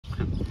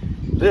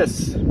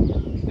This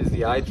is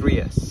the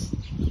i3S.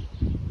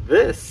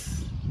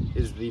 This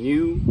is the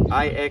new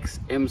iX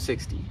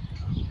M60.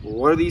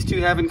 What do these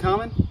two have in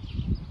common?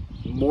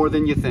 More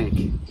than you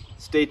think.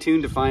 Stay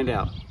tuned to find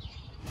out.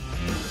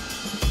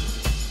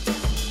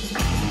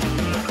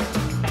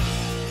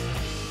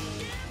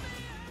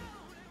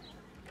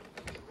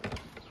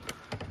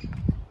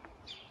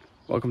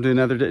 Welcome to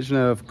another edition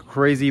of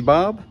Crazy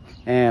Bob,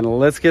 and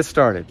let's get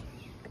started.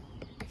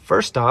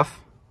 First off,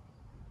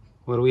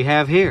 what do we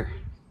have here?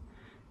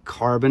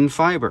 Carbon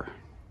fiber.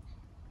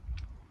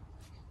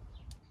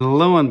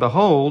 Lo and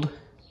behold,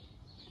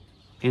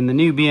 in the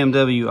new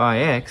BMW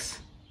iX,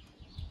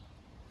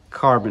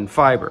 carbon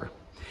fiber.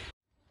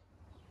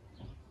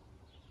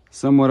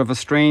 Somewhat of a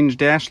strange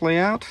dash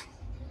layout.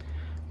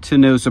 To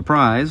no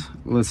surprise,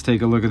 let's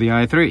take a look at the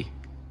i3.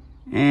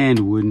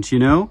 And wouldn't you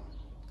know,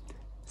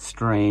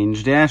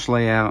 strange dash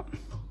layout.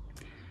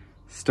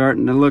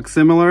 Starting to look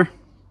similar.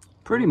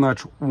 Pretty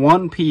much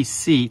one-piece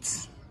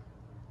seats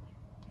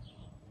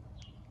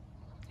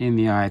in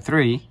the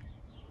i3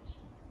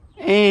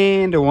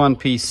 and a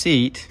one-piece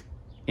seat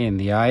in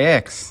the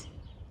iX.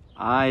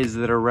 Eyes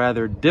that are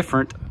rather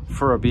different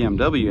for a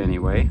BMW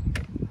anyway.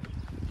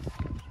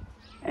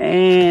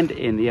 And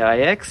in the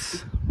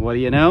iX, what do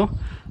you know?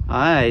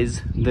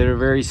 Eyes that are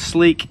very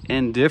sleek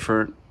and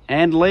different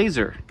and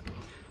laser.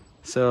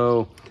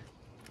 So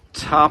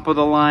top of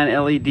the line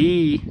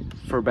LED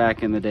for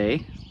back in the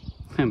day.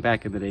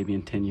 Back in the day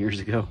being 10 years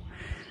ago.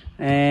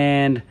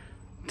 And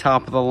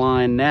top of the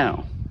line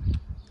now.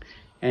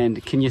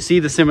 And can you see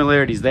the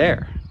similarities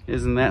there?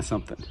 Isn't that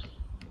something?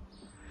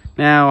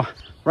 Now,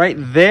 right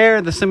there,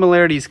 the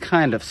similarities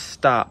kind of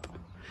stop.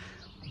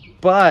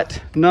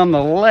 But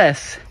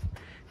nonetheless,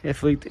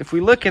 if we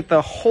look at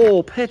the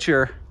whole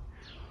picture,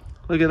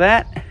 look at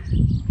that,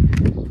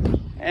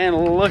 and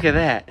look at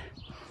that.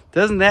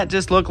 Doesn't that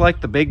just look like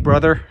the big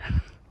brother?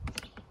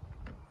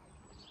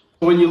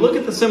 When you look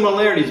at the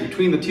similarities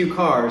between the two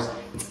cars,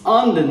 it's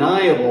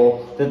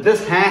undeniable that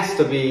this has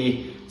to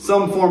be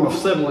some form of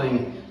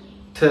sibling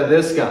to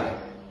this guy.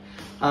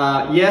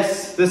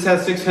 Yes, this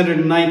has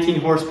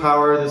 619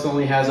 horsepower, this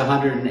only has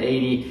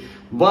 180,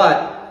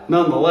 but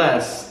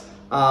nonetheless,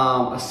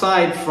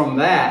 aside from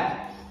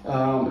that,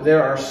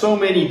 there are so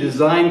many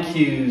design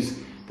cues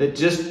that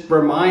just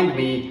remind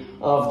me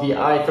of the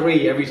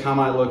i3 every time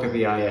I look at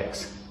the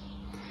iX.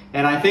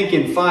 And I think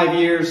in 5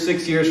 years,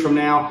 6 years from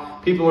now,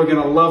 people are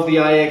gonna love the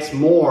iX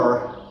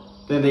more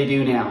than they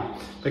do now.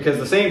 Because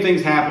the same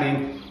thing's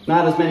happening.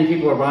 Not as many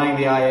people are buying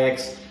the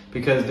iX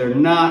because they're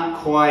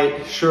not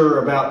quite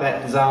sure about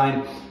that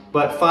design.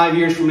 But 5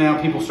 years from now,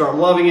 people start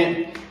loving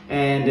it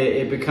and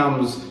it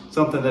becomes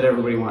something that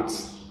everybody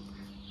wants.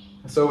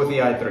 So with the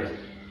i3.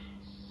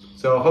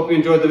 So I hope you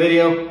enjoyed the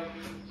video.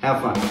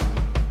 Have fun.